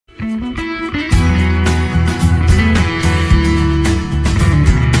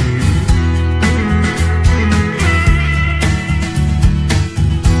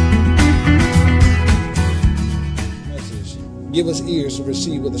Give us ears to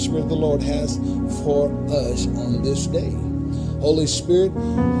receive what the Spirit of the Lord has for us on this day. Holy Spirit,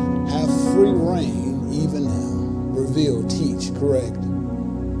 have free reign even now. Reveal, teach, correct.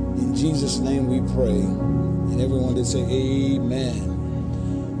 In Jesus' name we pray. And everyone did say amen.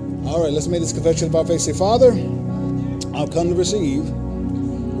 All right, let's make this confession of our faith. Say, Father, I've come to receive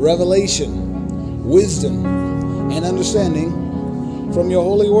revelation, wisdom, and understanding from your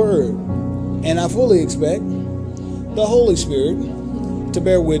holy word. And I fully expect the Holy Spirit to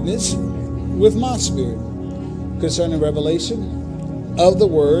bear witness with my spirit concerning revelation of the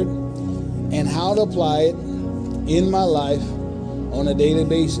word and how to apply it in my life on a daily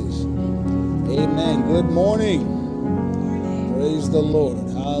basis. Amen. Good morning. Praise the Lord.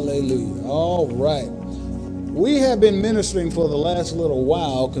 Hallelujah. All right. We have been ministering for the last little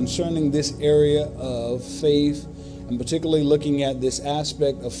while concerning this area of faith, and particularly looking at this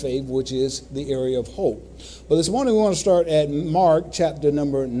aspect of faith, which is the area of hope. But this morning we want to start at Mark chapter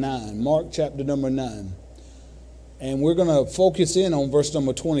number 9. Mark chapter number 9. And we're going to focus in on verse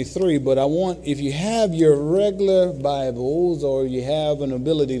number 23. But I want, if you have your regular Bibles or you have an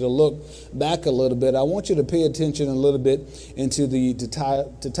ability to look back a little bit, I want you to pay attention a little bit into the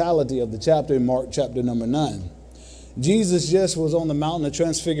totality of the chapter in Mark chapter number 9. Jesus just was on the mountain of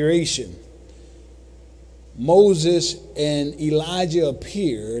transfiguration. Moses and Elijah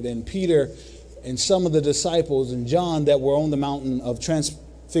appeared, and Peter and some of the disciples and John that were on the mountain of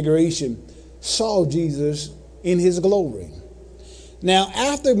transfiguration saw Jesus in his glory. Now,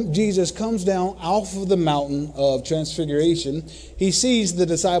 after Jesus comes down off of the mountain of transfiguration, he sees the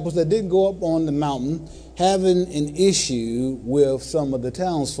disciples that didn't go up on the mountain having an issue with some of the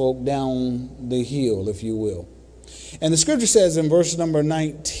townsfolk down the hill, if you will. And the scripture says in verse number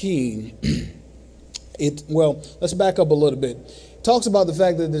 19, let's back up a little bit. It talks about the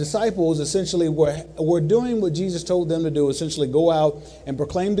fact that the disciples essentially were doing what Jesus told them to do, essentially go out and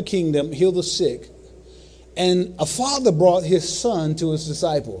proclaim the kingdom, heal the sick. And a father brought his son to his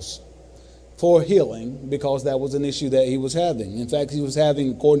disciples for healing because that was an issue that he was having. In fact, he was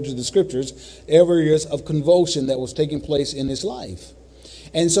having, according to the scriptures, areas of convulsion that was taking place in his life.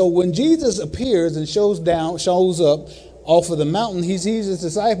 And so when Jesus appears and shows up off of the mountain, he sees his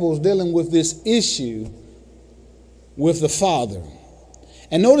disciples dealing with this issue with the Father.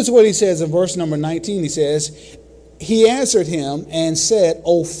 And notice what he says in verse number 19. He says, he answered him and said,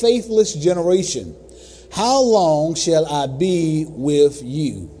 O faithless generation, how long shall I be with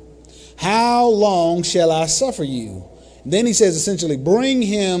you? How long shall I suffer you? Then he says essentially, bring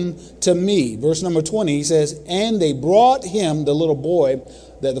him to me. Verse number 20, he says, and they brought him, the little boy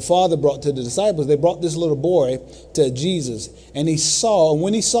that the father brought to the disciples. They brought this little boy to Jesus. And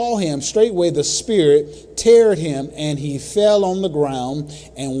when he saw him, straightway the Spirit teared him, and he fell on the ground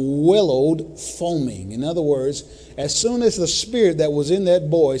and wallowed foaming. In other words, as soon as the spirit that was in that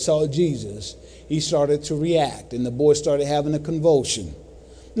boy saw Jesus, he started to react, and the boy started having a convulsion.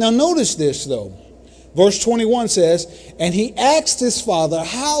 Now notice this though. Verse 21 says, and he asked his father,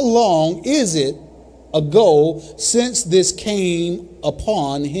 how long is it ago since this came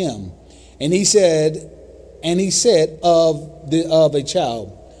upon him? And he said, of a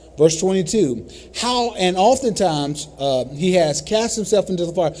child. Verse 22, and oftentimes he has cast himself into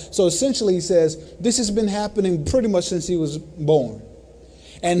the fire. So essentially he says, this has been happening pretty much since he was born.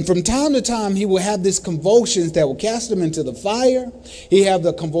 And from time to time, he will have these convulsions that will cast him into the fire. He have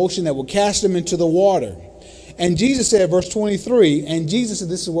the convulsion that will cast him into the water. And Jesus said, verse 23, and Jesus said,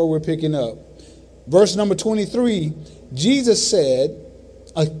 this is where we're picking up. Verse number 23, Jesus said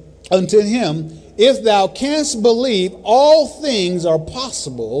unto him, if thou canst believe, all things are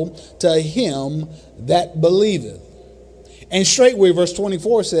possible to him that believeth. And straightway, verse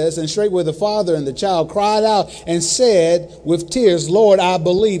 24 says, and straightway the father and the child cried out and said with tears, Lord, I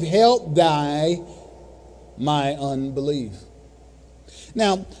believe, help my unbelief.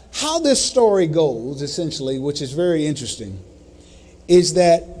 Now, how this story goes, essentially, which is very interesting, is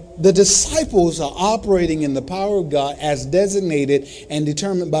that the disciples are operating in the power of God as designated and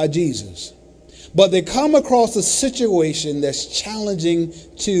determined by Jesus. But they come across a situation that's challenging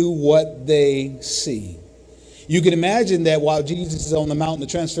to what they see. You can imagine that while Jesus is on the mountain of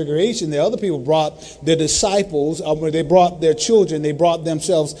transfiguration, the other people brought their disciples, they brought their children, they brought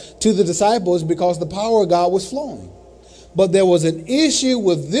themselves to the disciples because the power of God was flowing. But there was an issue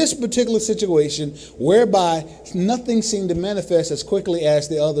with this particular situation whereby nothing seemed to manifest as quickly as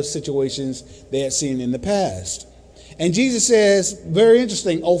the other situations they had seen in the past. And Jesus says, very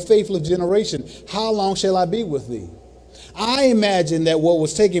interesting, O faithless generation, how long shall I be with thee? I imagine that what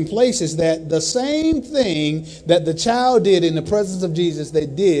was taking place is that the same thing that the child did in the presence of Jesus,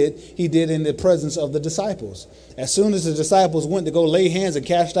 he did in the presence of the disciples. As soon as the disciples went to go lay hands and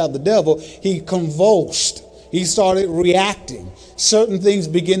cast out the devil, he convulsed. He started reacting. Certain things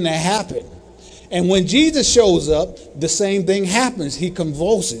begin to happen. And when Jesus shows up, the same thing happens. He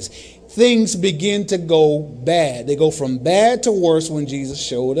convulses. Things begin to go bad. They go from bad to worse when Jesus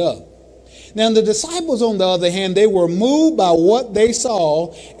showed up. Now, the disciples, on the other hand, they were moved by what they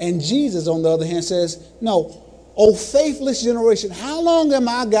saw. And Jesus, on the other hand, says, no, oh, faithless generation, how long am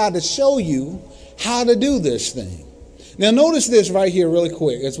I, God, to show you how to do this thing? Now, notice this right here really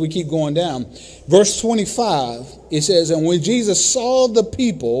quick as we keep going down. Verse 25, it says, and when Jesus saw the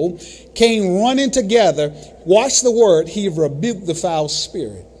people came running together, watch the word, he rebuked the foul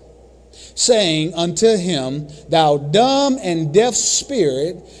spirit, saying unto him, thou dumb and deaf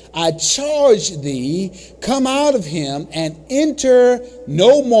spirit, I charge thee, come out of him and enter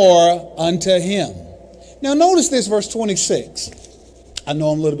no more unto him. Now notice this, verse 26. I know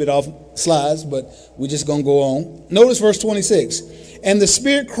I'm a little bit off slides, but we're just going to go on. Notice verse 26. And the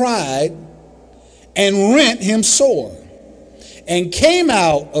spirit cried and rent him sore and came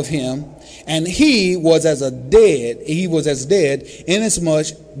out of him, and he was as dead, inasmuch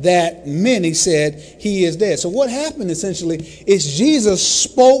that many said he is dead. So what happened essentially is Jesus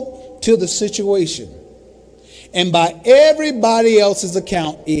spoke to the situation. And by everybody else's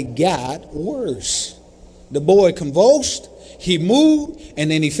account, it got worse. The boy convulsed, he moved,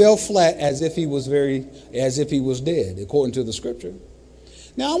 and then he fell flat as if he was dead, according to the scripture.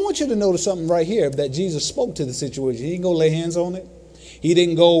 Now I want you to notice something right here, that Jesus spoke to the situation. He didn't go lay hands on it. He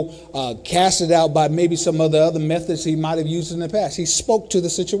didn't go cast it out by maybe some other methods he might have used in the past. He spoke to the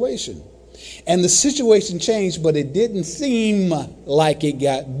situation. And the situation changed, but it didn't seem like it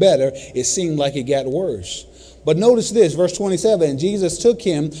got better. It seemed like it got worse. But notice this, verse 27, and Jesus took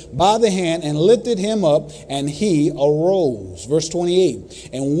him by the hand and lifted him up, and he arose. Verse 28,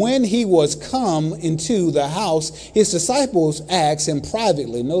 and when he was come into the house, his disciples asked him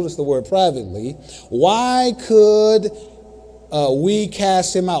privately, notice the word privately, why could we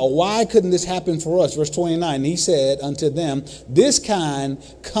cast him out? Why couldn't this happen for us? Verse 29, and he said unto them, this kind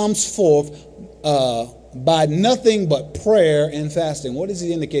comes forth by nothing but prayer and fasting. What is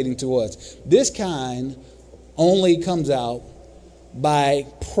he indicating to us? This kind only comes out by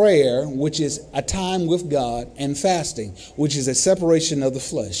prayer, which is a time with God, and fasting, which is a separation of the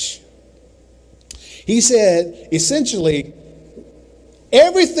flesh. He said, essentially,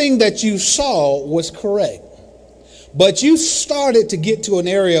 everything that you saw was correct. But you started to get to an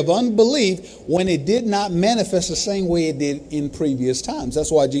area of unbelief when it did not manifest the same way it did in previous times.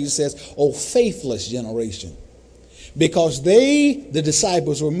 That's why Jesus says, oh, faithless generation. Because the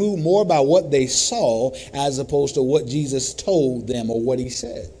disciples were moved more by what they saw as opposed to what Jesus told them or what he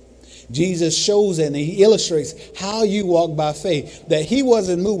said. Jesus shows and he illustrates how you walk by faith, that he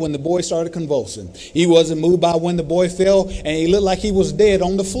wasn't moved when the boy started convulsing. He wasn't moved by when the boy fell and he looked like he was dead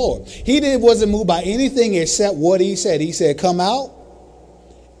on the floor. He wasn't moved by anything except what he said. He said, come out,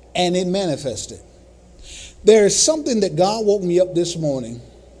 and it manifested. There is something that God woke me up this morning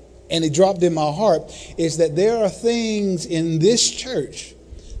and it dropped in my heart, is that there are things in this church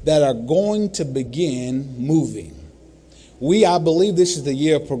that are going to begin moving. I believe this is the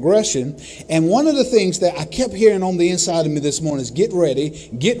year of progression. And one of the things that I kept hearing on the inside of me this morning is get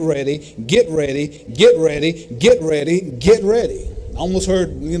ready, get ready, get ready, get ready, get ready, get ready. I almost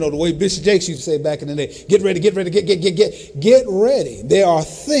heard, the way Bishop Jakes used to say back in the day, get ready, get ready, get ready. There are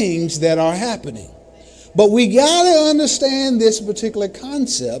things that are happening. But we got to understand this particular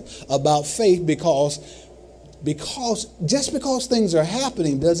concept about faith, because just because things are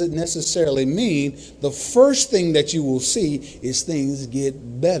happening doesn't necessarily mean the first thing that you will see is things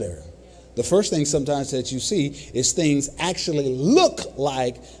get better. The first thing sometimes that you see is things actually look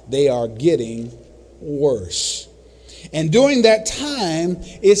like they are getting worse. And during that time,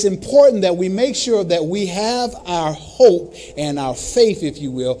 it's important that we make sure that we have our hope and our faith, if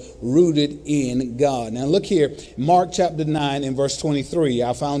you will, rooted in God. Now look here, Mark chapter 9 and verse 23,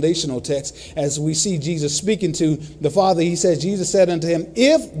 our foundational text, as we see Jesus speaking to the Father. He says, Jesus said unto him,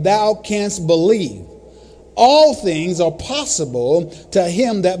 if thou canst believe, all things are possible to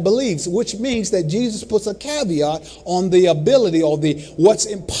him that believes, which means that Jesus puts a caveat on the ability or what's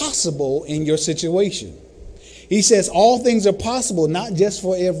impossible in your situation. He says all things are possible, not just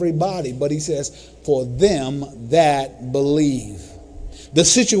for everybody, but he says for them that believe. The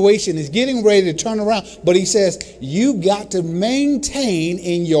situation is getting ready to turn around, but he says you got to maintain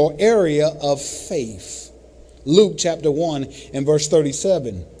in your area of faith. Luke chapter 1 and verse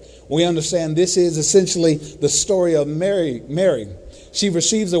 37. we understand this is essentially the story of Mary. She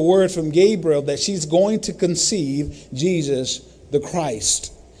receives a word from Gabriel that she's going to conceive Jesus the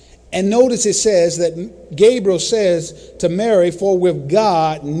Christ. And notice it says that Gabriel says to Mary, for with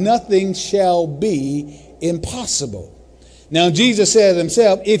God nothing shall be impossible. Now Jesus said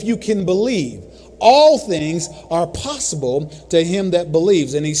himself, if you can believe, all things are possible to him that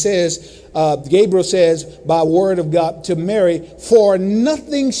believes. And he says, Gabriel says by word of God to Mary, for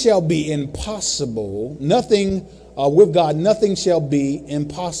nothing shall be impossible. Nothing with God, nothing shall be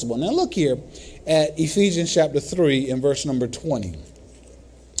impossible. Now look here at Ephesians chapter 3 and verse number 20.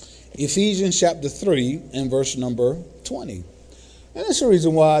 Ephesians chapter 3 and verse number 20. And that's the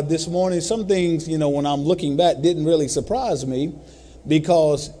reason why this morning some things, when I'm looking back, didn't really surprise me.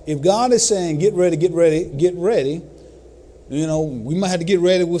 Because if God is saying, get ready, get ready, get ready, we might have to get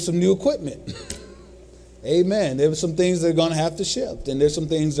ready with some new equipment. Amen. There are some things that are going to have to shift. And there's some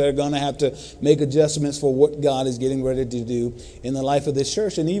things that are going to have to make adjustments for what God is getting ready to do in the life of this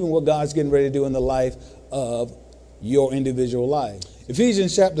church. And even what God's getting ready to do in the life of your individual life.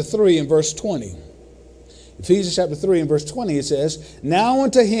 Ephesians chapter 3 and verse 20. Ephesians chapter 3 and verse 20, it says, Now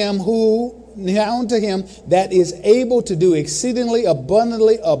unto him that is able to do exceedingly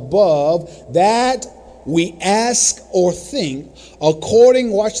abundantly above that we ask or think, according,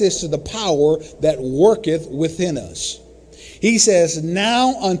 watch this, to the power that worketh within us. He says,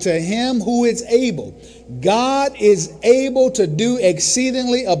 now unto him who is able. God is able to do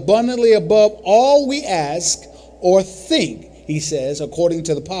exceedingly abundantly above all we ask or think. He says, according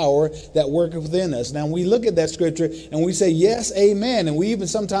to the power that worketh within us. Now we look at that scripture and we say, yes, amen. And we even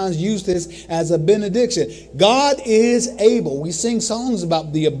sometimes use this as a benediction. God is able. We sing songs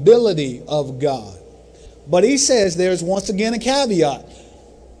about the ability of God. But he says there's once again a caveat.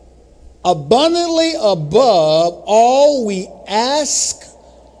 Abundantly above all we ask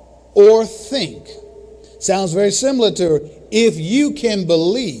or think. Sounds very similar to if you can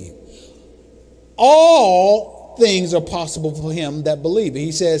believe. All things are possible for him that believe.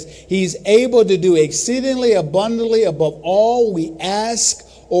 He says he's able to do exceedingly abundantly above all we ask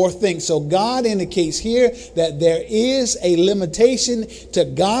or think. So God indicates here that there is a limitation to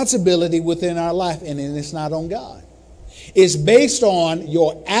God's ability within our life, and it's not on God. It's based on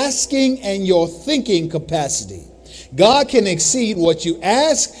your asking and your thinking capacity. God can exceed what you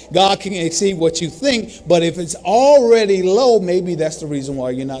ask. God can exceed what you think. But if it's already low, maybe that's the reason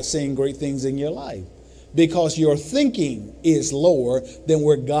why you're not seeing great things in your life. Because your thinking is lower than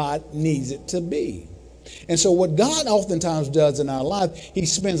where God needs it to be. And so what God oftentimes does in our life, he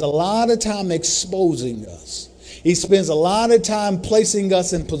spends a lot of time exposing us. He spends a lot of time placing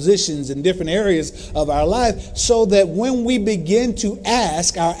us in positions in different areas of our life so that when we begin to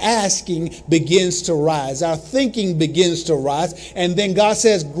ask, our asking begins to rise. Our thinking begins to rise. And then God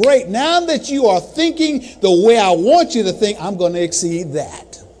says, great, now that you are thinking the way I want you to think, I'm going to exceed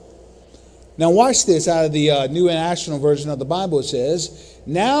that. Now watch this out of the New International Version of the Bible. It says,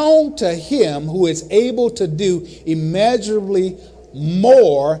 now to him who is able to do immeasurably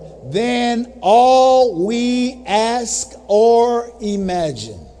more than all we ask or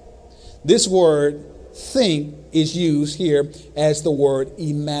imagine. This word think is used here as the word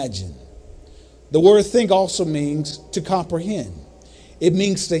imagine. The word think also means to comprehend. It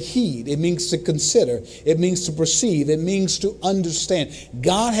means to heed. It means to consider. It means to perceive. It means to understand.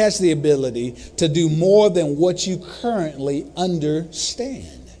 God has the ability to do more than what you currently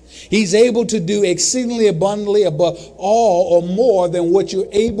understand. He's able to do exceedingly abundantly above all or more than what you're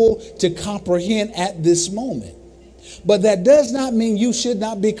able to comprehend at this moment. But that does not mean you should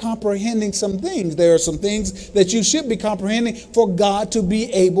not be comprehending some things. There are some things that you should be comprehending for God to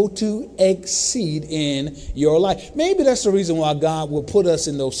be able to exceed in your life. Maybe that's the reason why God will put us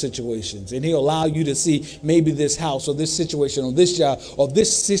in those situations. And he'll allow you to see maybe this house or this situation or this job or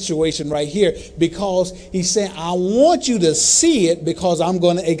this situation right here. Because he's saying, I want you to see it because I'm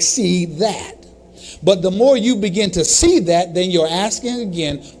going to exceed that. But the more you begin to see that, then your asking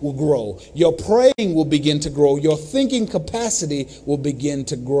again will grow. Your praying will begin to grow. Your thinking capacity will begin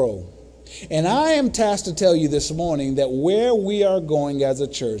to grow. And I am tasked to tell you this morning that where we are going as a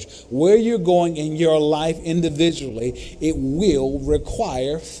church, where you're going in your life individually, it will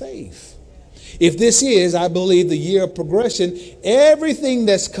require faith. If this is, I believe, the year of progression, everything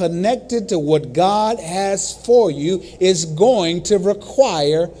that's connected to what God has for you is going to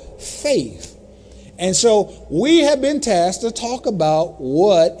require faith. And so we have been tasked to talk about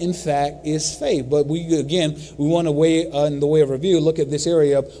what, in fact, is faith. But we want to in the way of review, look at this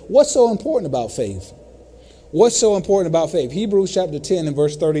area of what's so important about faith. What's so important about faith? Hebrews chapter 10 and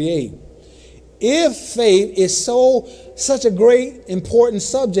verse 38. If faith is such a great, important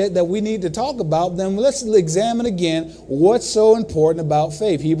subject that we need to talk about, then let's examine again what's so important about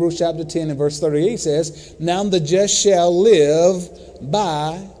faith. Hebrews chapter 10 and verse 38 says, now the just shall live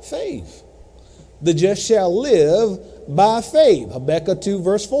by faith. The just shall live by faith. Habakkuk 2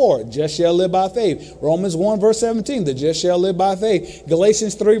 verse 4, just shall live by faith. Romans 1 verse 17, the just shall live by faith.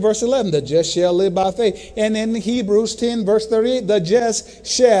 Galatians 3 verse 11, the just shall live by faith. And in Hebrews 10 verse 38, the just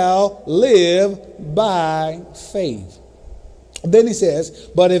shall live by faith. Then he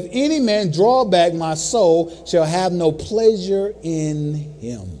says, but if any man draw back, my soul shall have no pleasure in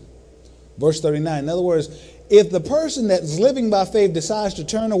him. Verse 39, in other words, if the person that's living by faith decides to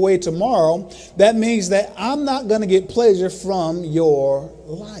turn away tomorrow, that means that I'm not going to get pleasure from your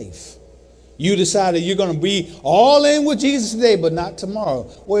life. You decided you're going to be all in with Jesus today, but not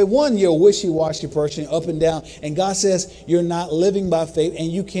tomorrow. Well, one, you're a wishy-washy person, up and down. And God says you're not living by faith and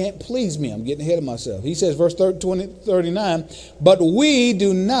you can't please me. I'm getting ahead of myself. He says, verse 39, but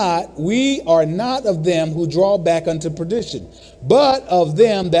we are not of them who draw back unto perdition, but of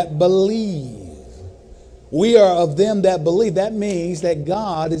them that believe. We are of them that believe. That means that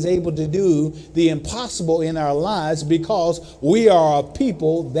God is able to do the impossible in our lives because we are a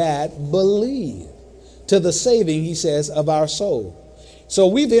people that believe to the saving, he says, of our soul. So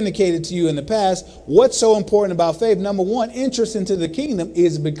we've indicated to you in the past what's so important about faith. Number one, interest into the kingdom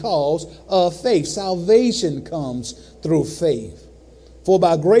is because of faith. Salvation comes through faith. For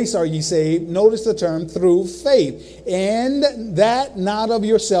by grace are ye saved. Notice the term, through faith. And that not of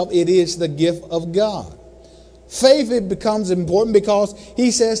yourself, it is the gift of God. Faith, it becomes important because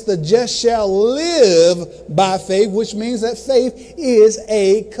he says the just shall live by faith, which means that faith is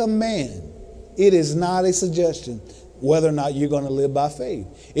a command. It is not a suggestion whether or not you're going to live by faith.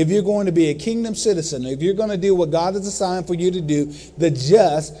 If you're going to be a kingdom citizen, if you're going to do what God has assigned for you to do, the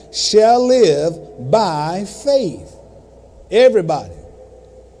just shall live by faith. Everybody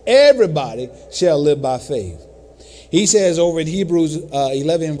shall live by faith. He says over in Hebrews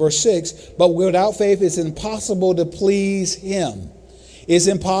 11 verse 6, but without faith it's impossible to please him. It's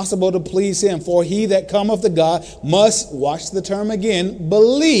impossible to please him. For he that cometh to God must, watch the term again,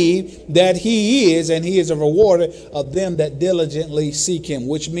 believe that he is, and he is a rewarder of them that diligently seek him.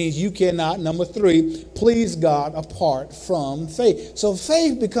 Which means you cannot, number 3, please God apart from faith. So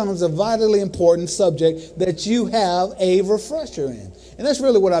faith becomes a vitally important subject that you have a refresher in. And that's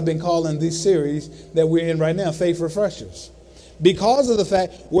really what I've been calling this series that we're in right now, Faith Refreshers. Because of the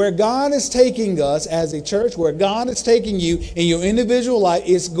fact where God is taking us as a church, where God is taking you in your individual life,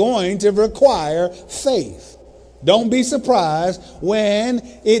 it's going to require faith. Don't be surprised when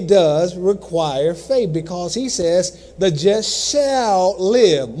it does require faith, because he says the just shall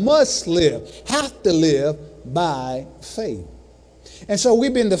live, must live, have to live by faith. And so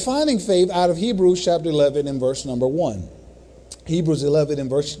we've been defining faith out of Hebrews chapter 11 and verse number 1. Hebrews 11 and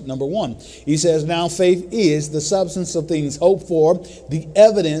verse number 1. He says, now faith is the substance of things hoped for, the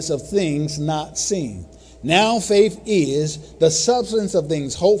evidence of things not seen. Now faith is the substance of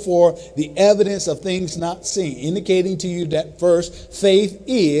things hoped for, the evidence of things not seen. Indicating to you that first, faith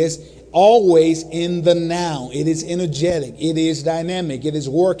is always in the now. It is energetic. It is dynamic. It is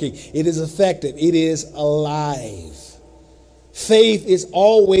working. It is effective. It is alive. Faith is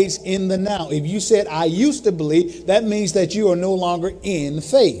always in the now. If you said, I used to believe, that means that you are no longer in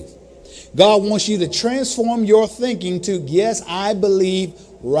faith. God wants you to transform your thinking to, yes, I believe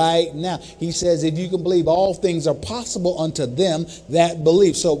right now. He says, if you can believe, all things are possible unto them that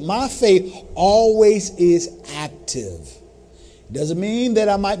believe. So my faith always is active. Doesn't mean that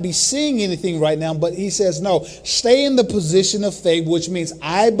I might be seeing anything right now, but he says, no, stay in the position of faith, which means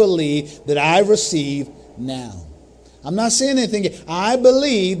I believe that I receive now. I'm not saying anything. I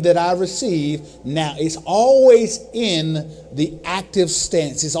believe that I receive now. It's always in the active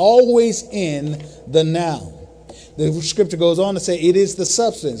stance. It's always in the now. The scripture goes on to say it is the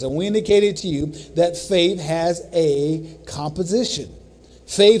substance. And we indicated to you that faith has a composition.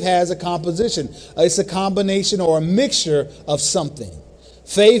 Faith has a composition. It's a combination or a mixture of something.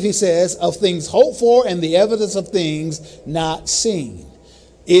 Faith, he says, of things hoped for and the evidence of things not seen.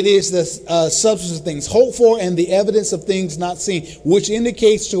 It is the substance of things hoped for and the evidence of things not seen, which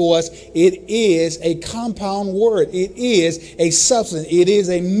indicates to us it is a compound word. It is a substance. It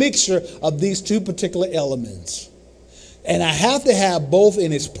is a mixture of these two particular elements. And I have to have both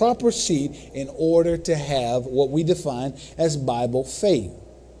in its proper seat in order to have what we define as Bible faith.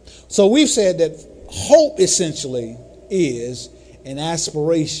 So we've said that hope essentially is an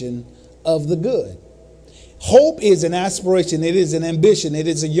aspiration of the good. Hope is an aspiration. It is an ambition. It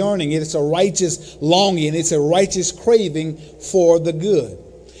is a yearning. It is a righteous longing. It's a righteous craving for the good.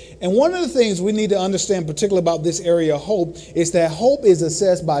 And one of the things we need to understand, particularly about this area of hope, is that hope is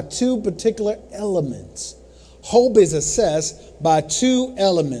assessed by two particular elements. Hope is assessed by two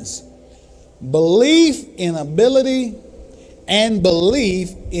elements: belief in ability and belief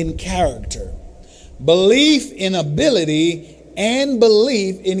in character. Belief in ability and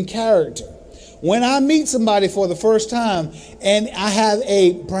belief in character. When I meet somebody for the first time and I have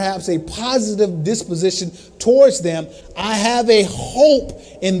perhaps a positive disposition towards them, I have a hope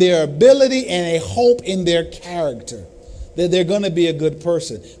in their ability and a hope in their character, that they're going to be a good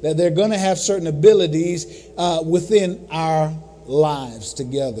person, that they're going to have certain abilities within our lives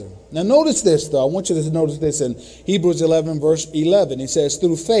together. Now notice this, though. I want you to notice this in Hebrews 11 verse 11. It says,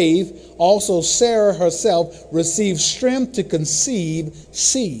 through faith also Sarah herself received strength to conceive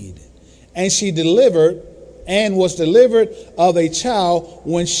seed, and she was delivered of a child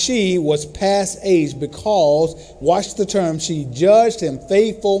when she was past age, because, watch the term, she judged him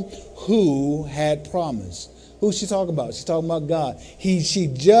faithful who had promised. Who's she talking about? She's talking about God. She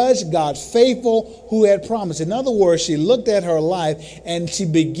judged God faithful who had promised. In other words, she looked at her life and she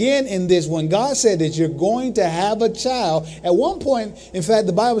began in this. When God said that you're going to have a child, at one point, in fact,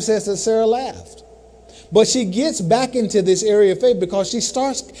 the Bible says that Sarah laughed. But she gets back into this area of faith because she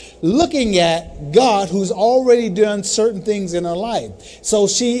starts looking at God, who's already done certain things in her life. So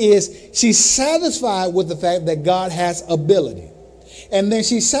she's satisfied with the fact that God has ability. And then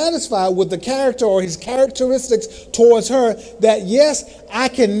she's satisfied with the character or his characteristics towards her, that yes, I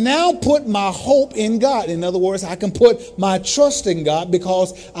can now put my hope in God. In other words, I can put my trust in God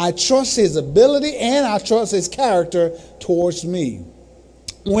because I trust his ability and I trust his character towards me.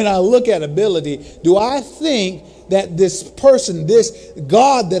 When I look at ability, do I think that this person, this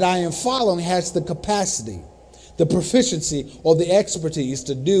God that I am following, has the capacity, the proficiency, or the expertise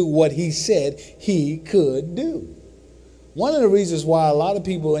to do what he said he could do? One of the reasons why a lot of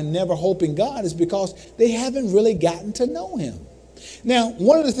people are never hoping God is because they haven't really gotten to know him. Now,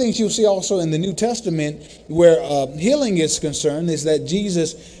 one of the things you'll see also in the New Testament where healing is concerned is that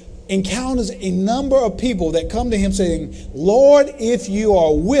Jesus encounters a number of people that come to him saying, Lord, if you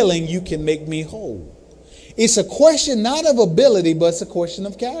are willing, you can make me whole. It's a question not of ability, but it's a question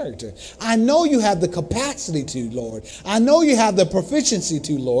of character. I know you have the capacity to, Lord. I know you have the proficiency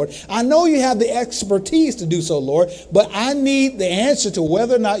to, Lord. I know you have the expertise to do so, Lord. But I need the answer to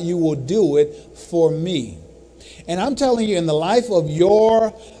whether or not you will do it for me. And I'm telling you, in the life of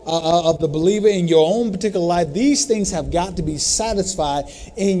of the believer, in your own particular life, these things have got to be satisfied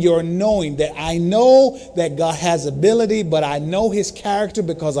in your knowing that I know that God has ability, but I know his character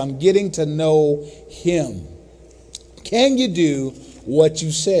because I'm getting to know him. Can you do what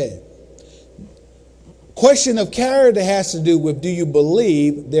you said? Question of character has to do with, do you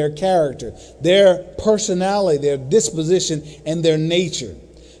believe their character, their personality, their disposition, and their nature?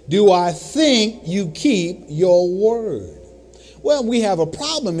 Do I think you keep your word? Well, we have a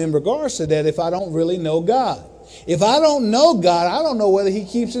problem in regards to that if I don't really know God. If I don't know God, I don't know whether he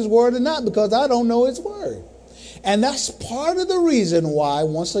keeps his word or not because I don't know his word. And that's part of the reason why,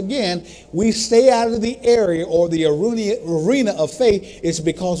 once again, we stay out of the area or the arena of faith. Is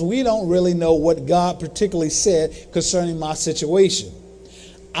because we don't really know what God particularly said concerning my situation.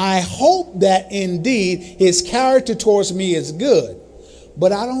 I hope that indeed his character towards me is good,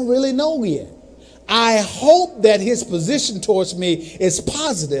 but I don't really know yet. I hope that his position towards me is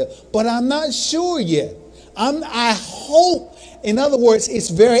positive, but I'm not sure yet. I hope, in other words, it's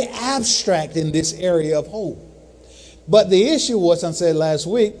very abstract in this area of hope. But the issue, what I said last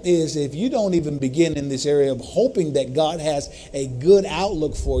week, is if you don't even begin in this area of hoping that God has a good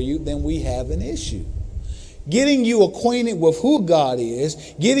outlook for you, then we have an issue. Getting you acquainted with who God is,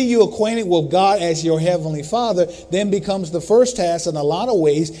 getting you acquainted with God as your heavenly Father, then becomes the first task in a lot of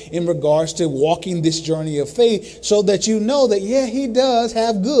ways in regards to walking this journey of faith, so that you know that, yeah, he does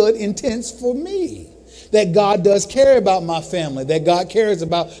have good intents for me. That God does care about my family, that God cares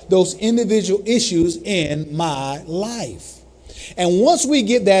about those individual issues in my life. And once we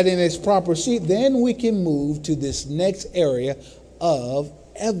get that in its proper seat, then we can move to this next area of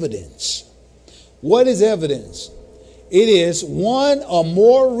evidence. What is evidence? It is one or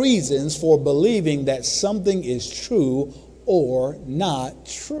more reasons for believing that something is true or not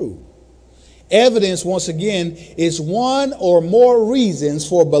true. Evidence, once again, is one or more reasons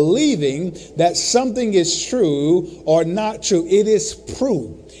for believing that something is true or not true. It is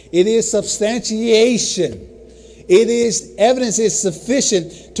proof. It is substantiation. Evidence is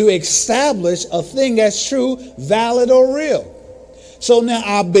sufficient to establish a thing as true, valid, or real. So now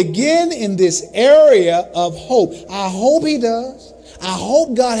I begin in this area of hope. I hope he does. I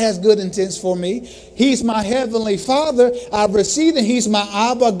hope God has good intents for me. He's my heavenly Father. I've received him. He's my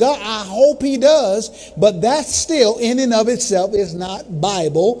Abba God. I hope he does. But that still in and of itself is not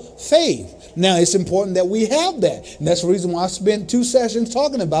Bible faith. Now, it's important that we have that. And that's the reason why I spent 2 sessions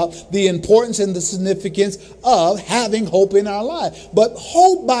talking about the importance and the significance of having hope in our life. But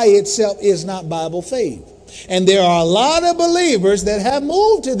hope by itself is not Bible faith. And there are a lot of believers that have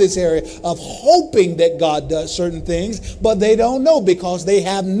moved to this area of hoping that God does certain things, but they don't know because they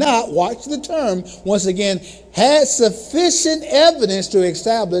have not, watch the term, once again, had sufficient evidence to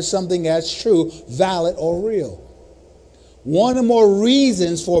establish something as true, valid, or real. One or more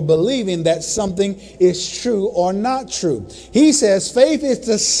reasons for believing that something is true or not true. He says faith is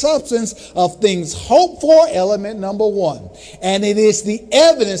the substance of things hoped for, element number 1. And it is the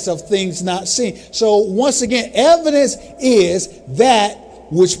evidence of things not seen. So once again, evidence is that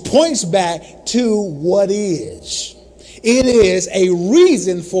which points back to what is. It is a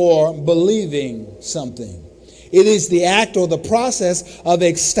reason for believing something. It is the act or the process of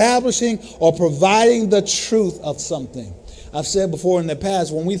establishing or providing the truth of something. I've said before in the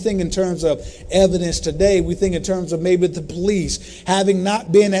past, when we think in terms of evidence today, we think in terms of maybe the police having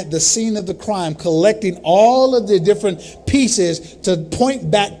not been at the scene of the crime, collecting all of the different pieces to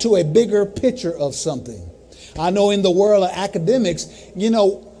point back to a bigger picture of something. I know in the world of academics, this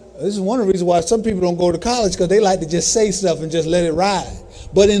is one of the reasons why some people don't go to college, because they like to just say stuff and just let it ride.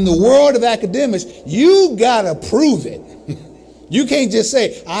 But in the world of academics, you got to prove it. You can't just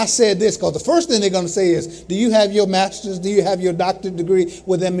say, I said this, because the first thing they're going to say is, do you have your master's? Do you have your doctorate degree?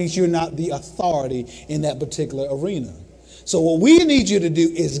 Well, that means you're not the authority in that particular arena. So what we need you to do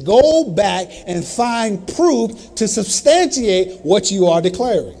is go back and find proof to substantiate what you are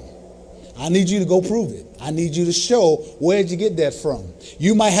declaring. I need you to go prove it. I need you to show where did you get that from.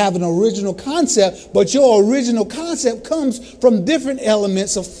 You might have an original concept, but your original concept comes from different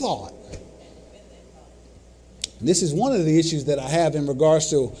elements of thought. This is one of the issues that I have in regards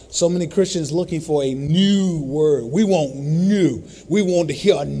to so many Christians looking for a new word. We want new. We want to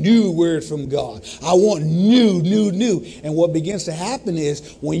hear a new word from God. I want new. And what begins to happen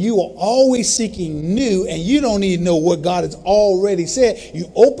is when you are always seeking new and you don't even know what God has already said, you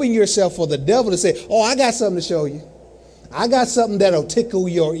open yourself for the devil to say, oh, I got something to show you. I got something that'll tickle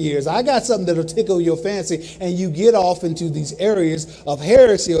your ears. I got something that'll tickle your fancy. And you get off into these areas of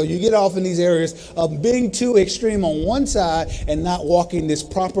heresy, or you get off in these areas of being too extreme on one side and not walking this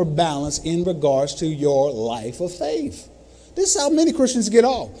proper balance in regards to your life of faith. This is how many Christians get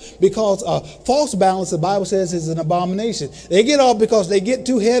off, because false balance, the Bible says, is an abomination. They get off because they get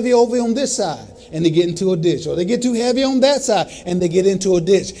too heavy over on this side and they get into a ditch, or they get too heavy on that side and they get into a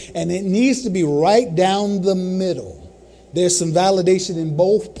ditch. And it needs to be right down the middle. There's some validation in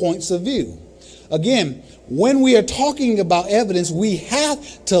both points of view. Again, when we are talking about evidence, we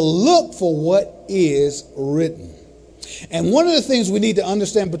have to look for what is written. And one of the things we need to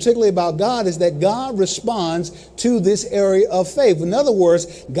understand, particularly about God, is that God responds to this area of faith. In other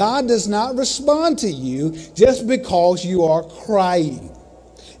words, God does not respond to you just because you are crying.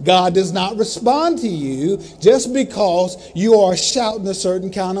 God does not respond to you just because you are shouting a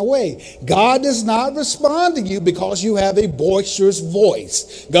certain kind of way. God does not respond to you because you have a boisterous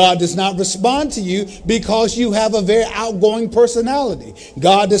voice. God does not respond to you because you have a very outgoing personality.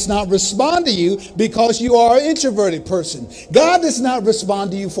 God does not respond to you because you are an introverted person. God does not respond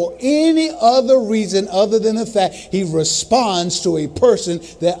to you for any other reason other than the fact he responds to a person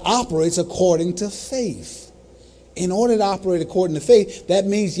that operates according to faith. In order to operate according to faith, that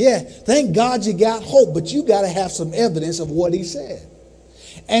means, thank God you got hope, but you got to have some evidence of what he said.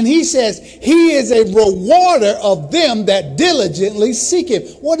 And he says he is a rewarder of them that diligently seek him.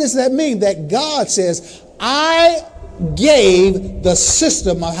 What does that mean? That God says, I gave the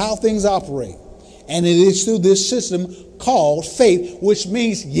system of how things operate. And it is through this system called faith, which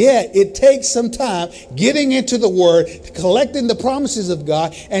means, it takes some time getting into the word, collecting the promises of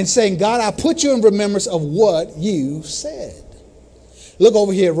God, and saying, God, I put you in remembrance of what you said. Look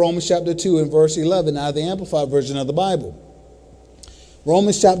over here at Romans chapter 2 and verse 11, out of the Amplified version of the Bible.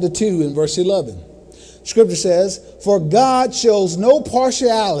 Romans chapter 2 and verse 11. Scripture says, for God shows no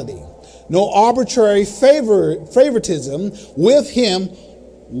partiality, no arbitrary favoritism with him.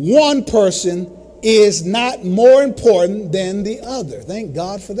 One person is not more important than the other. Thank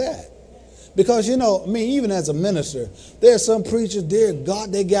God for that. Because, even as a minister, there are some preachers, dear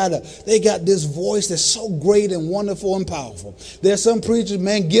God, they got this voice that's so great and wonderful and powerful. There are some preachers,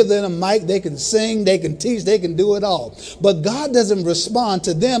 man, give them a mic, they can sing, they can teach, they can do it all. But God doesn't respond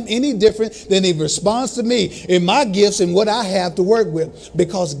to them any different than he responds to me in my gifts and what I have to work with.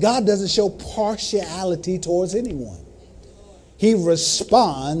 Because God doesn't show partiality towards anyone. he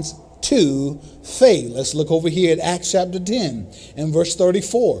responds to faith. Let's look over here at Acts chapter 10 and verse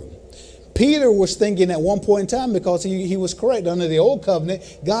 34. Peter was thinking at one point in time, because he was correct, under the old covenant,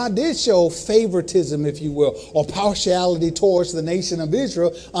 God did show favoritism, if you will, or partiality towards the nation of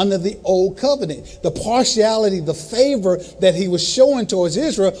Israel under the old covenant. The partiality, the favor that he was showing towards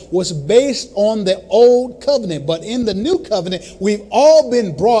Israel was based on the old covenant. But in the new covenant, we've all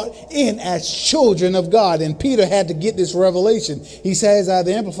been brought in as children of God. And Peter had to get this revelation. He says, out of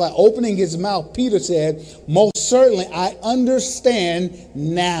the Amplified, opening his mouth, Peter said, most certainly I understand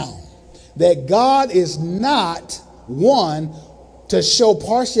now that God is not one to show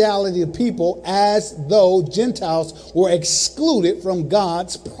partiality to people as though Gentiles were excluded from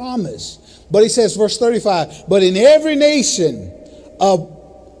God's promise. But he says, verse 35, but in every nation,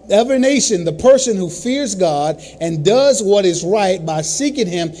 the person who fears God and does what is right by seeking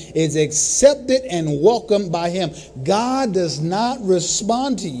him is accepted and welcomed by him. God does not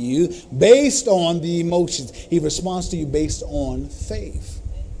respond to you based on the emotions. He responds to you based on faith.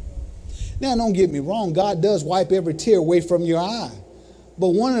 Now, don't get me wrong. God does wipe every tear away from your eye. But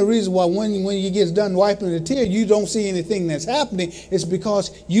one of the reasons why when you get done wiping the tear, you don't see anything that's happening is because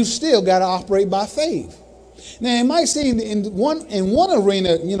you still got to operate by faith. Now, it might seem in one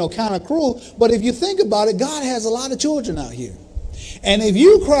arena, kind of cruel. But if you think about it, God has a lot of children out here. And if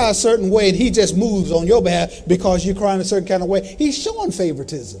you cry a certain way and he just moves on your behalf because you're crying a certain kind of way, he's showing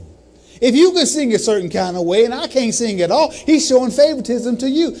favoritism. If you can sing a certain kind of way and I can't sing at all, he's showing favoritism to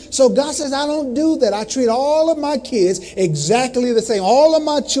you. So God says, I don't do that. I treat all of my kids exactly the same. All of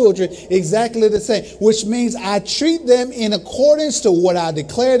my children exactly the same, which means I treat them in accordance to what I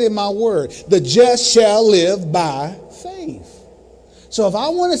declared in my word. The just shall live by faith. So if I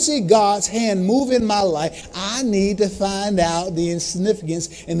want to see God's hand move in my life, I need to find out the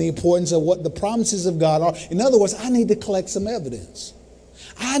significance and the importance of what the promises of God are. In other words, I need to collect some evidence.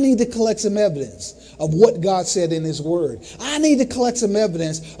 I need to collect some evidence of what God said in his word. I need to collect some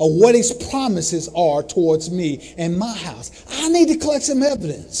evidence of what his promises are towards me and my house. I need to collect some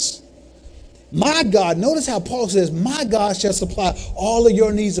evidence. My God, notice how Paul says, my God shall supply all of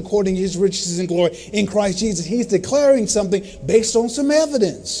your needs according to his riches and glory in Christ Jesus. He's declaring something based on some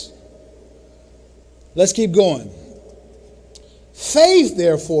evidence. Let's keep going. Faith,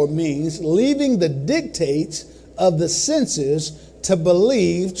 therefore, means leaving the dictates of the senses to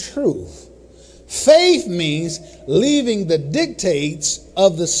believe truth. Faith means leaving the dictates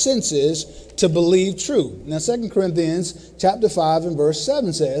of the senses to believe truth. Now, 2 Corinthians chapter 5 and verse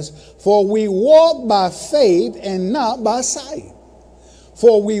 7 says, for we walk by faith and not by sight.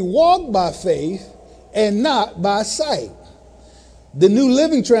 For we walk by faith and not by sight. The New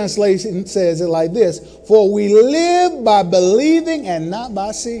Living Translation says it like this, for we live by believing and not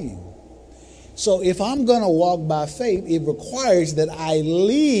by seeing. So if I'm going to walk by faith, it requires that I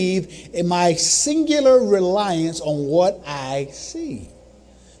leave my singular reliance on what I see.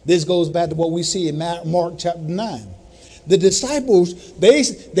 This goes back to what we see in Mark chapter 9. The disciples,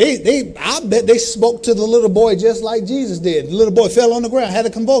 I bet they spoke to the little boy just like Jesus did. The little boy fell on the ground, had a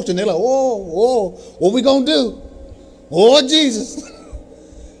convulsion. They're like, whoa, what we going to do? Oh, Jesus.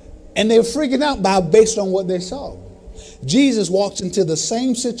 And they're freaking out based on what they saw. Jesus walks into the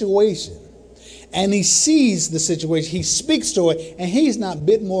same situation. And he sees the situation, he speaks to it, and he's not a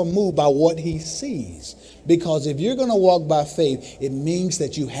bit more moved by what he sees. Because if you're going to walk by faith, it means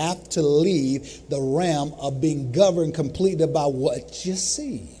that you have to leave the realm of being governed completely by what you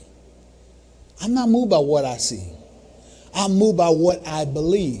see. I'm not moved by what I see. I'm moved by what I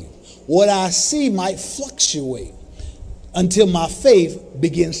believe. What I see might fluctuate until my faith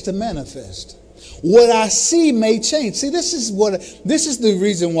begins to manifest. What I see may change. See, this is the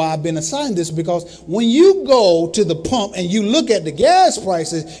reason why I've been assigned this, because when you go to the pump and you look at the gas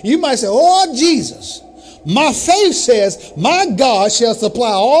prices, you might say, oh, Jesus, my faith says my God shall supply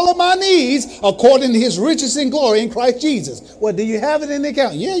all of my needs according to his riches and glory in Christ Jesus. Well, do you have it in the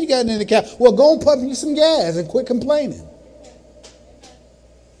account? Yeah, you got it in the account. Well, go and pump you some gas and quit complaining.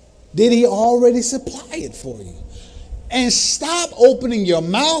 Did he already supply it for you? And stop opening your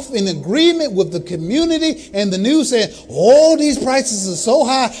mouth in agreement with the community and the news saying, oh, these prices are so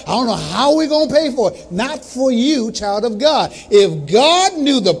high, I don't know how we're going to pay for it. Not for you, child of God. If God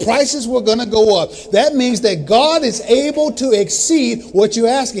knew the prices were going to go up, that means that God is able to exceed what you're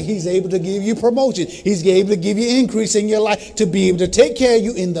asking. He's able to give you promotion. He's able to give you increase in your life, to be able to take care of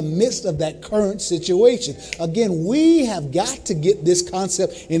you in the midst of that current situation. Again, we have got to get this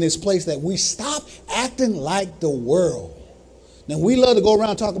concept in this place that we stop acting like the world. Now, we love to go around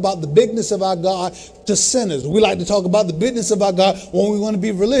and talk about the bigness of our God to sinners. We like to talk about the bigness of our God when we want to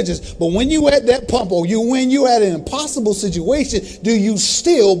be religious. But when you at that pump, or when you at an impossible situation, do you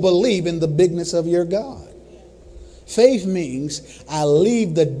still believe in the bigness of your God? Faith means I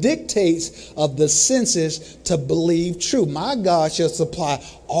leave the dictates of the senses to believe true. My God shall supply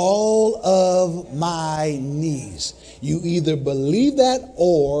all of my needs. You either believe that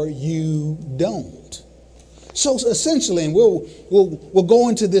or you don't. So essentially, and we'll go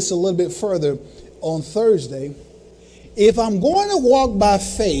into this a little bit further on Thursday. If I'm going to walk by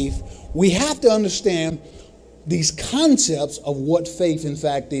faith, we have to understand these concepts of what faith in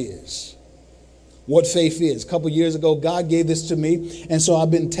fact is. What faith is. A couple years ago, God gave this to me, and so I've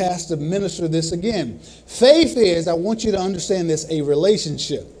been tasked to minister this again. Faith is, I want you to understand this, a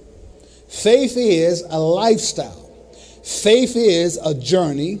relationship. Faith is a lifestyle. Faith is a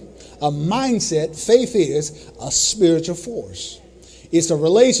journey, a mindset. Faith is a spiritual force. It's a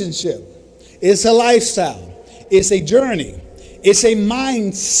relationship. It's a lifestyle. It's a journey. It's a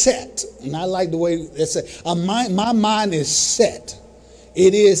mindset. And I like the way it's my mind is set.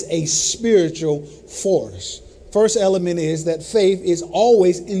 It is a spiritual force. First element is that faith is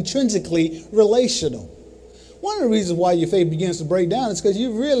always intrinsically relational. One of the reasons why your faith begins to break down is because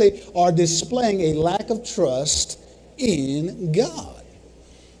you really are displaying a lack of trust in God.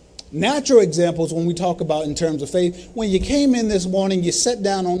 Natural examples when we talk about in terms of faith, when you came in this morning, you sat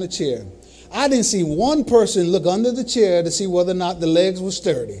down on the chair. I didn't see one person look under the chair to see whether or not the legs were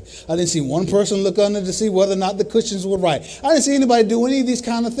sturdy. I didn't see one person look under to see whether or not the cushions were right. I didn't see anybody do any of these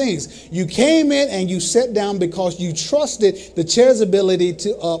kind of things. You came in and you sat down because you trusted the chair's ability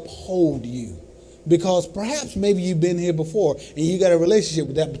to uphold you. Because perhaps maybe you've been here before and you got a relationship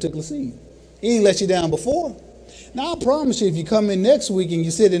with that particular seat. He ain't let you down before. Now, I promise you, if you come in next week and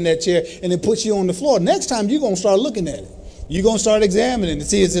you sit in that chair and it puts you on the floor, next time you're going to start looking at it. You're going to start examining to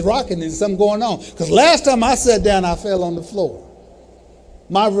see is it rocking, is something going on. Because last time I sat down, I fell on the floor.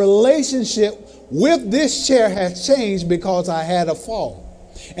 My relationship with this chair has changed because I had a fall.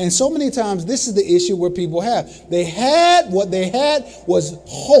 And so many times, this is the issue where people have. What they had was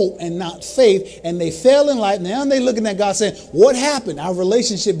hope and not faith, and they fell in life. Now they're looking at God saying, what happened? Our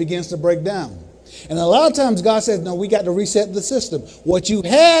relationship begins to break down. And a lot of times God says, no, we got to reset the system. What you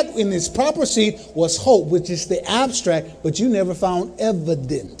had in its proper seat was hope, which is the abstract, but you never found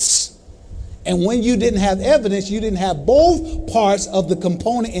evidence. And when you didn't have evidence, you didn't have both parts of the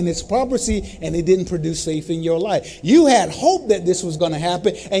component in its proper seat, and it didn't produce faith in your life. You had hope that this was going to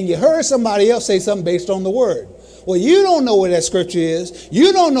happen, and you heard somebody else say something based on the word. Well, you don't know where that scripture is.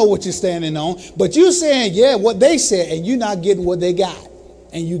 You don't know what you're standing on, but you're saying, yeah, what they said, and you're not getting what they got,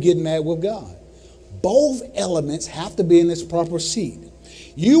 and you get mad with God. Both elements have to be in its proper seat.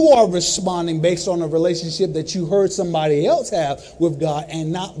 You are responding based on a relationship that you heard somebody else have with God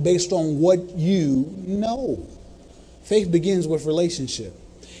and not based on what you know. Faith begins with relationship.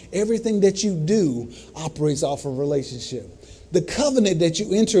 Everything that you do operates off of relationship. The covenant that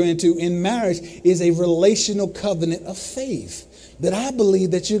you enter into in marriage is a relational covenant of faith. That I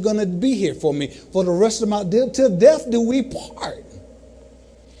believe that you're going to be here for me for the rest of my life. Till death do we part.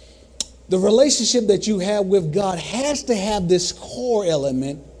 The relationship that you have with God has to have this core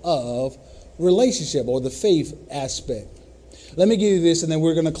element of relationship or the faith aspect. Let me give you this and then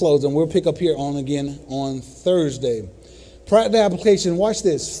we're going to close and we'll pick up here on Thursday. Practical application, watch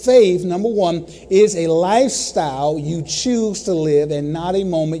this. Faith, number one, is a lifestyle you choose to live and not a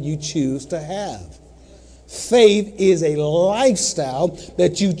moment you choose to have. Faith is a lifestyle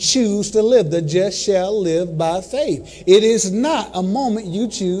that you choose to live. The just shall live by faith. It is not a moment you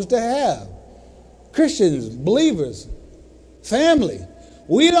choose to have. Christians, believers, family,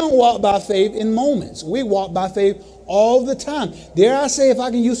 we don't walk by faith in moments. We walk by faith all the time. Dare I say, if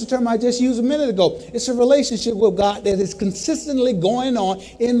I can use the term I just used a minute ago, it's a relationship with God that is consistently going on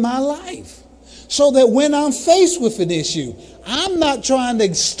in my life. So that when I'm faced with an issue, I'm not trying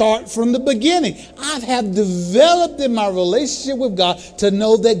to start from the beginning. I have developed in my relationship with God to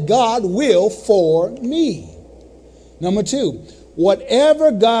know that God will for me. Number two,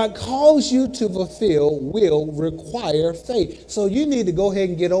 whatever God calls you to fulfill will require faith. So you need to go ahead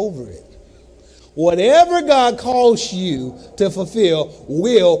and get over it. Whatever God calls you to fulfill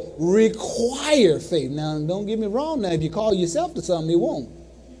will require faith. Now, don't get me wrong. Now, if you call yourself to something, it won't.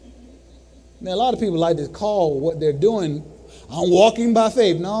 Now, a lot of people like to call what they're doing, I'm walking by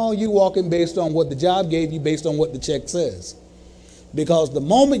faith. No, you're walking based on what the job gave you, based on what the check says. Because the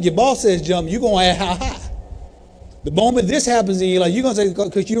moment your boss says jump, you're going to add how high. The moment this happens in your life, you're going to say,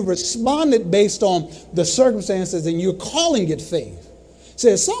 because you responded based on the circumstances and you're calling it faith.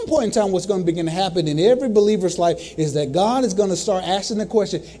 So at some point in time, what's going to begin to happen in every believer's life is that God is going to start asking the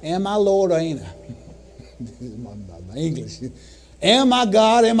question, am I Lord or ain't I? This is my English. Am I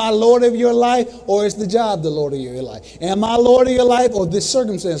God? Am I Lord of your life? Or is the job the Lord of your life? Am I Lord of your life or this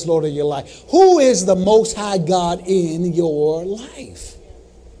circumstance Lord of your life? Who is the most high God in your life?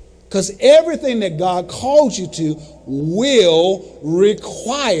 Because everything that God calls you to will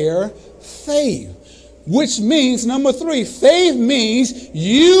require faith. Which means, number 3, faith means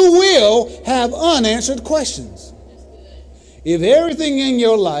you will have unanswered questions. If everything in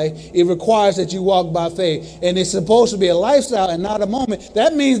your life, it requires that you walk by faith, and it's supposed to be a lifestyle and not a moment,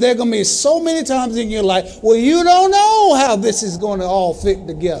 that means there are going to be so many times in your life where you don't know how this is going to all fit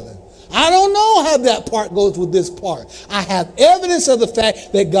together. I don't know how that part goes with this part. I have evidence of the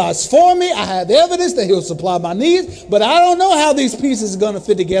fact that God's for me. I have evidence that he'll supply my needs, but I don't know how these pieces are going to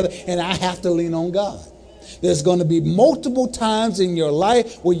fit together, and I have to lean on God. There's going to be multiple times in your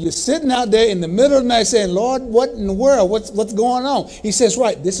life where you're sitting out there in the middle of the night saying, Lord, what in the world? What's going on? He says,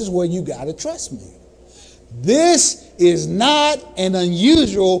 right, this is where you got to trust me. This is not an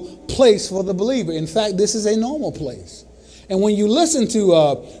unusual place for the believer. In fact, this is a normal place. And when you listen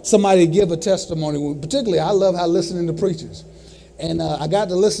to somebody give a testimony, particularly I love how listening to preachers. And I got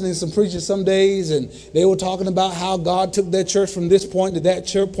to listen to some preachers some days, and they were talking about how God took their church from this point to that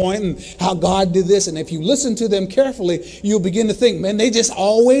church point, and how God did this. And if you listen to them carefully, you'll begin to think, man, they just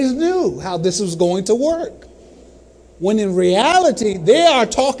always knew how this was going to work. When in reality, they are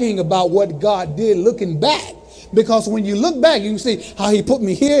talking about what God did looking back. Because when you look back, you can see how he put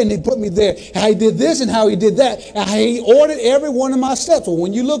me here and he put me there, how he did this and how he did that, and how he ordered every one of my steps. Well,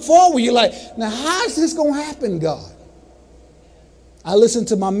 when you look forward, you're like, now how is this going to happen, God? I listen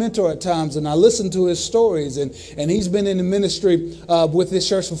to my mentor at times, and I listen to his stories, and he's been in the ministry with this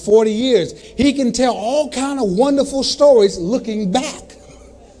church for 40 years. He can tell all kind of wonderful stories looking back.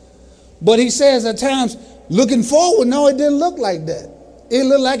 But he says at times, looking forward, no, it didn't look like that. It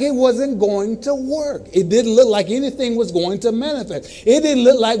looked like it wasn't going to work. It didn't look like anything was going to manifest. It didn't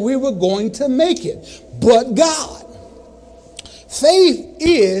look like we were going to make it. But God. Faith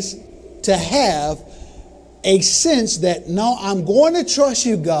is to have a sense that, no, I'm going to trust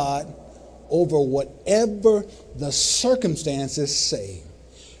you, God, over whatever the circumstances say.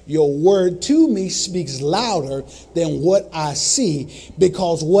 Your word to me speaks louder than what I see,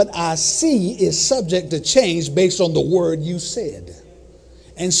 because what I see is subject to change based on the word you said.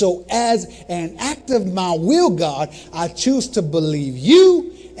 And so as an act of my will, God, I choose to believe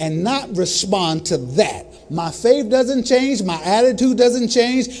you and not respond to that. My faith doesn't change. My attitude doesn't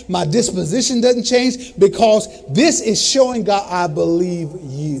change. My disposition doesn't change, because this is showing God, I believe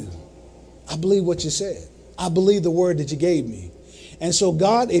you. I believe what you said. I believe the word that you gave me. And so,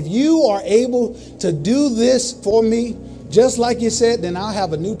 God, if you are able to do this for me, just like you said, then I'll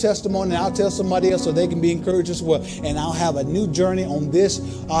have a new testimony, and I'll tell somebody else so they can be encouraged as well. And I'll have a new journey on this.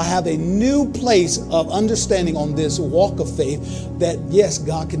 I'll have a new place of understanding on this walk of faith that, yes,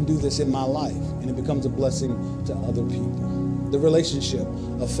 God can do this in my life. And it becomes a blessing to other people. The relationship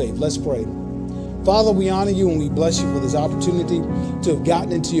of faith. Let's pray. Father, we honor you and we bless you for this opportunity to have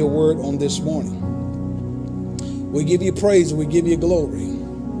gotten into your word on this morning. We give you praise and we give you glory.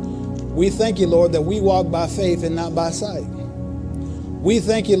 We thank you, Lord, that we walk by faith and not by sight. We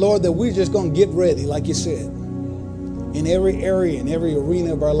thank you, Lord, that we're just going to get ready, like you said. In every area, in every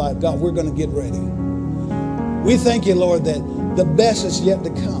arena of our life, God, we're going to get ready. We thank you, Lord, that the best is yet to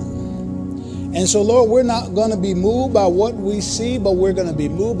come. And so, Lord, we're not going to be moved by what we see, but we're going to be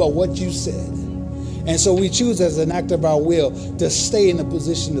moved by what you said. And so we choose as an act of our will to stay in a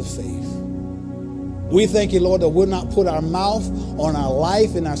position of faith. We thank you, Lord, that we'll not put our mouth on our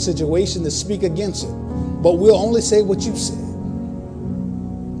life and our situation to speak against it, but we'll only say what you said,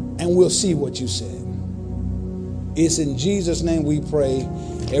 and we'll see what you said. It's in Jesus' name we pray.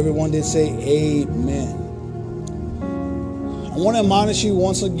 Everyone did say amen. I want to admonish you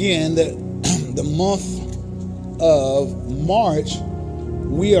once again that the month of March,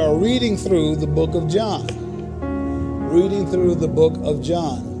 we are reading through the book of John. Reading through the book of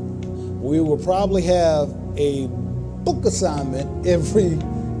John. We will probably have a book assignment every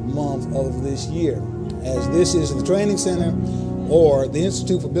month of this year, as this is the Training Center or the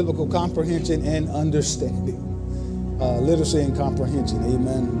Institute for Biblical Comprehension and Understanding, Literacy and Comprehension.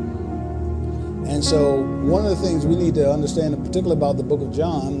 Amen. And so one of the things we need to understand, particularly about the book of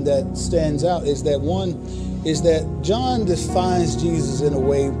John, that stands out is that one is that John defines Jesus in a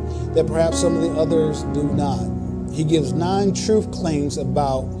way that perhaps some of the others do not. He gives 9 truth claims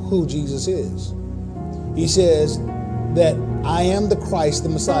about who Jesus is. He says that I am the Christ, the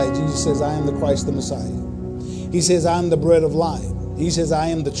Messiah. Jesus says, I am the Christ, the Messiah. He says, I am the bread of life. He says, I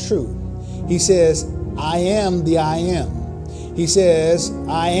am the truth. He says, I am the I am. He says,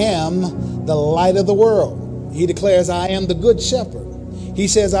 I am the light of the world. He declares, I am the good shepherd. He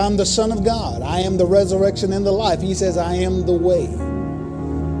says, I'm the Son of God. I am the resurrection and the life. He says, I am the way.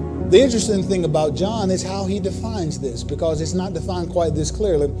 The interesting thing about John is how he defines this, because it's not defined quite this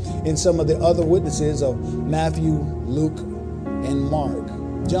clearly in some of the other witnesses of Matthew, Luke, and Mark.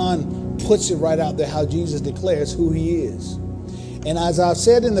 John puts it right out there how Jesus declares who he is. And as I've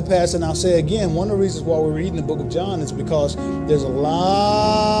said in the past, and I'll say again, one of the reasons why we're reading the book of John is because there's a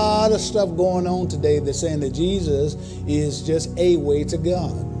lot of stuff going on today that's saying that Jesus is just a way to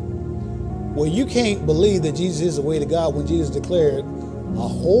God. Well, you can't believe that Jesus is the way to God when Jesus declared a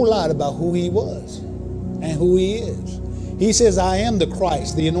whole lot about who he was and who he is. He says, I am the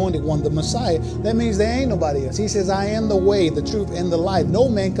Christ, the anointed one, the Messiah. That means there ain't nobody else. He says, I am the way, the truth, and the life. No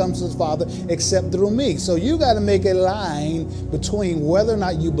man comes to the Father except through me. So you got to make a line between whether or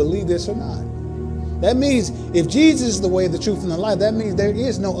not you believe this or not. That means if Jesus is the way, the truth, and the life, that means there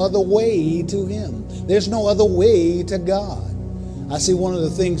is no other way to him. There's no other way to God. I see one of the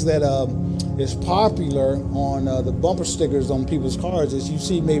things that is popular on the bumper stickers on people's cars is you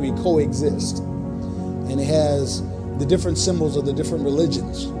see maybe coexist. And it has the different symbols of the different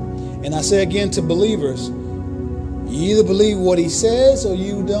religions. And I say again to believers, you either believe what he says or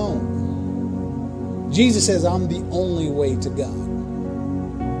you don't. Jesus says, I'm the only way to God.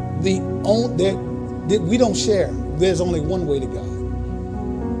 We don't share. There's only one way to God.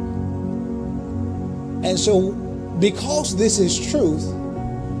 And so because this is truth,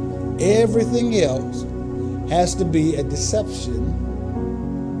 everything else has to be a deception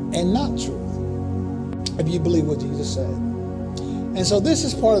and not truth, if you believe what Jesus said. And so this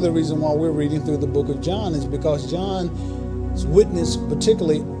is part of the reason why we're reading through the book of John, is because John's witness,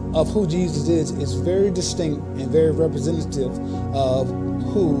 particularly of who Jesus is very distinct and very representative of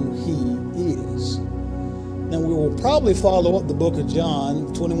who he is. Now we will probably follow up the book of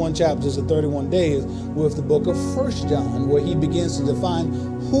John, 21 chapters of 31 days, with the book of 1 John, where he begins to define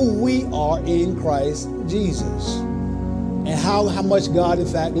who we are in Christ Jesus. And how much God, in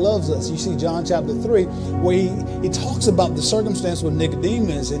fact, loves us. You see John chapter 3, where he talks about the circumstance with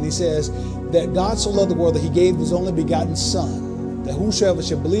Nicodemus, and he says that God so loved the world that he gave his only begotten Son, that whosoever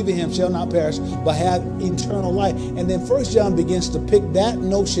shall believe in him shall not perish, but have eternal life. And then 1 John begins to pick that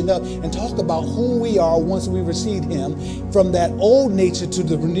notion up and talk about who we are once we receive him, from that old nature to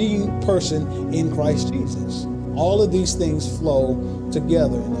the redeemed person in Christ Jesus. All of these things flow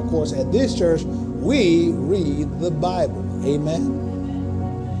together. And of course, at this church, we read the Bible. Amen.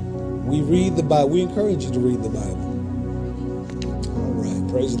 We read the Bible. We encourage you to read the Bible. All right.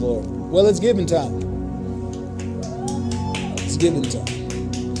 Praise the Lord. Well, it's giving time. It's giving time.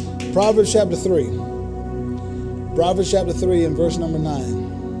 Proverbs chapter 3. Proverbs chapter 3 and verse number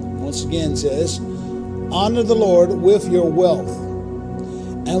 9. Once again says, honor the Lord with your wealth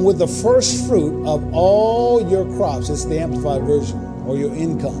and with the first fruit of all your crops. It's the Amplified Version, or your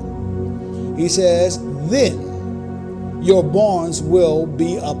income. He says, then your barns will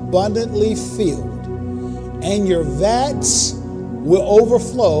be abundantly filled, and your vats will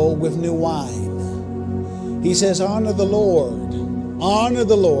overflow with new wine. He says, honor the Lord,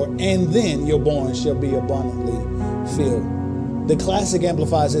 and then your barns shall be abundantly filled. The Classic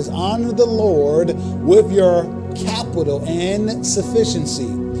Amplified says, honor the Lord with your capital and sufficiency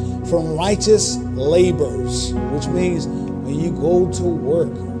from righteous labors, which means when you go to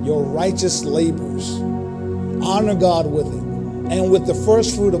work, your righteous labors. Honor God with it. And with the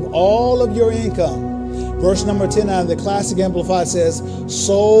first fruit of all of your income. Verse number 10 out of the Classic Amplified says,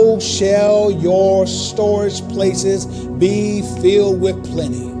 so shall your storage places be filled with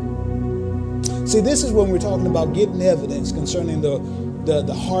plenty. See, this is when we're talking about getting evidence concerning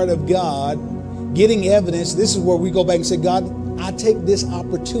the heart of God. Getting evidence, this is where we go back and say, God, I take this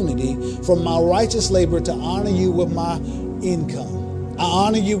opportunity from my righteous labor to honor you with my income. I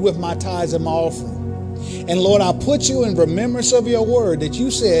honor you with my tithes and my offering. And Lord, I put you in remembrance of your word that you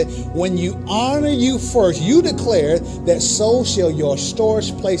said, when you honor you first, you declared that so shall your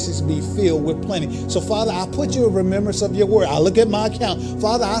storage places be filled with plenty. So Father, I put you in remembrance of your word. I look at my account.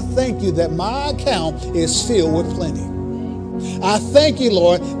 Father, I thank you that my account is filled with plenty. I thank you,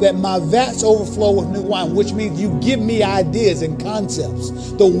 Lord, that my vats overflow with new wine, which means you give me ideas and concepts.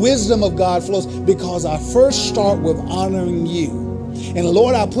 The wisdom of God flows because I first start with honoring you. And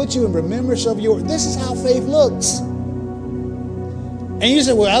Lord, I put you in remembrance of your, this is how faith looks. And you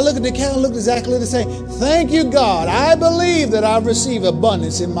say, well, I look at the account, look exactly the same. Thank you, God. I believe that I receive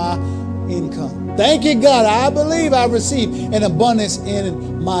abundance in my income. Thank you, God. I believe I receive an abundance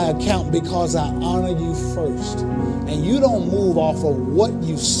in my account because I honor you first. And you don't move off of what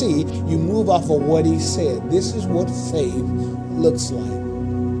you see, you move off of what he said. This is what faith looks like.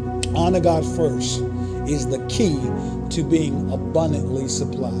 Honor God first is the key to being abundantly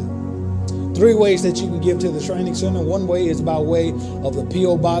supplied. 3 ways that you can give to the training center. 1 way is by way of the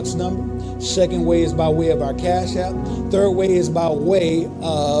P.O. Box number. 2nd way is by way of our Cash App. 3rd way is by way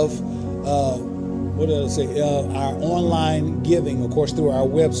of our online giving, of course, through our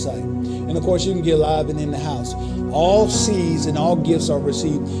website. And of course, you can give live and in the house. All seeds and all gifts are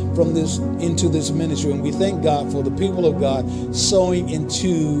received from this into this ministry. And we thank God for the people of God sowing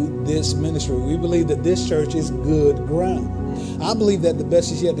into this ministry. We believe that this church is good ground. I believe that the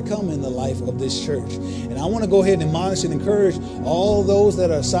best is yet to come in the life of this church. And I want to go ahead and admonish and encourage all those that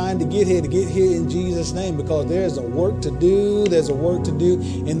are assigned to get here in Jesus' name, because there's a work to do. There's a work to do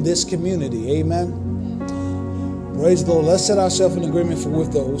in this community. Amen. Praise the Lord. Let's set ourselves in agreement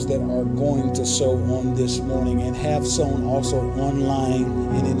with those that are going to sow on this morning and have sown also online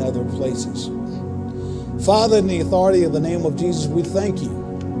and in other places. Father, in the authority of the name of Jesus, we thank you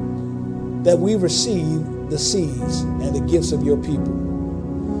that we receive the seeds and the gifts of your people.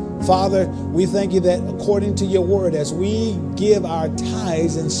 Father, we thank you that according to your word, as we give our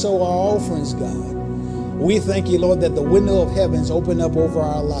tithes and sow our offerings, God, we thank you, Lord, that the window of heavens open up over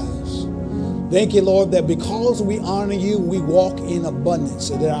our lives. Thank you, Lord, that because we honor you, we walk in abundance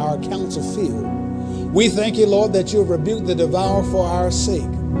so that our accounts are filled. We thank you, Lord, that you have rebuked the devourer for our sake.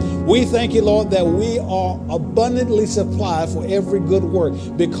 We thank you, Lord, that we are abundantly supplied for every good work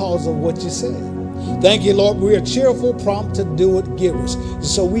because of what you said. Thank you, Lord. We are cheerful, prompt to do it, givers.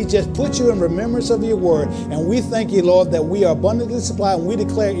 So we just put you in remembrance of your word. And we thank you, Lord, that we are abundantly supplied. And we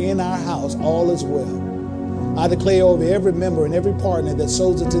declare in our house all is well. I declare over every member and every partner that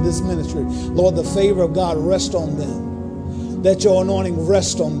sows into this ministry, Lord, the favor of God rest on them. That your anointing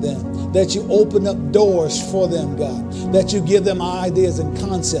rest on them. That you open up doors for them, God. That you give them ideas and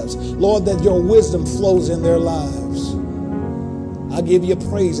concepts. Lord, that your wisdom flows in their lives. I give you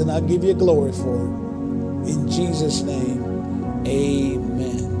praise and I give you glory for it. In Jesus' name,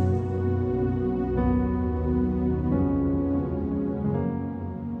 amen.